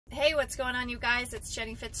Hey, what's going on, you guys? It's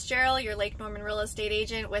Jenny Fitzgerald, your Lake Norman real estate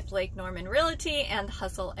agent with Lake Norman Realty and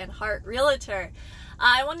Hustle and Heart Realtor.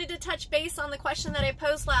 I wanted to touch base on the question that I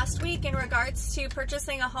posed last week in regards to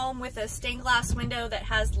purchasing a home with a stained glass window that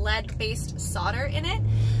has lead-based solder in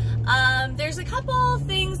it. There's a couple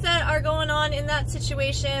things that are going on in that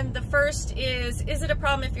situation. The first is it a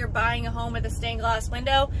problem if you're buying a home with a stained glass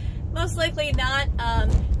window? Most likely not.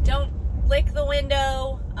 Don't lick the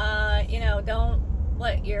window. Don't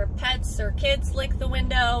let your pets or kids lick the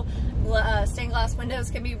window. Stained glass windows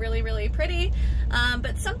can be really, really pretty.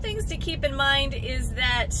 But some things to keep in mind is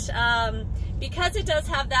that because it does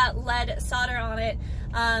have that lead solder on it,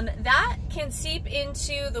 that can seep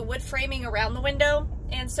into the wood framing around the window.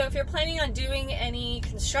 And so if you're planning on doing any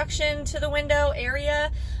construction to the window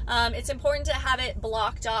area, it's important to have it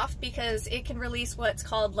blocked off because it can release what's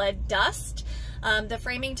called lead dust. The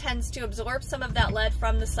framing tends to absorb some of that lead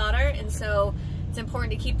from the solder, and so it's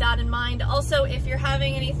important to keep that in mind. Also, if you're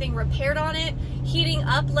having anything repaired on it, heating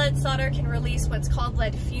up lead solder can release what's called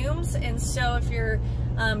lead fumes, and so if you're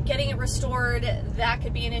getting it restored, that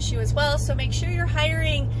could be an issue as well. So make sure you're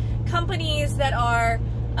hiring companies that are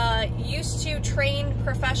used to trained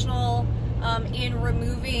professional in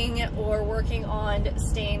removing or working on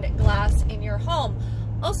stained glass in your home.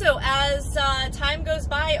 Also, as time goes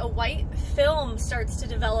by, a white film starts to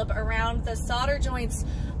develop around the solder joints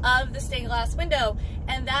of the stained glass window,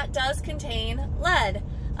 and that does contain lead.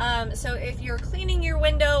 So if you're cleaning your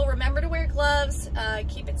window, remember to wear gloves,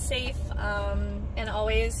 keep it safe, and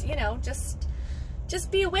always,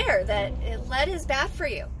 just be aware that lead is bad for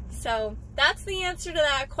you. So that's the answer to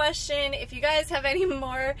that question. If you guys have any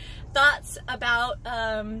more thoughts about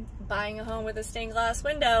buying a home with a stained glass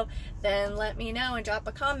window, then let me know and drop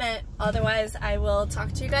a comment. Otherwise, I will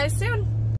talk to you guys soon.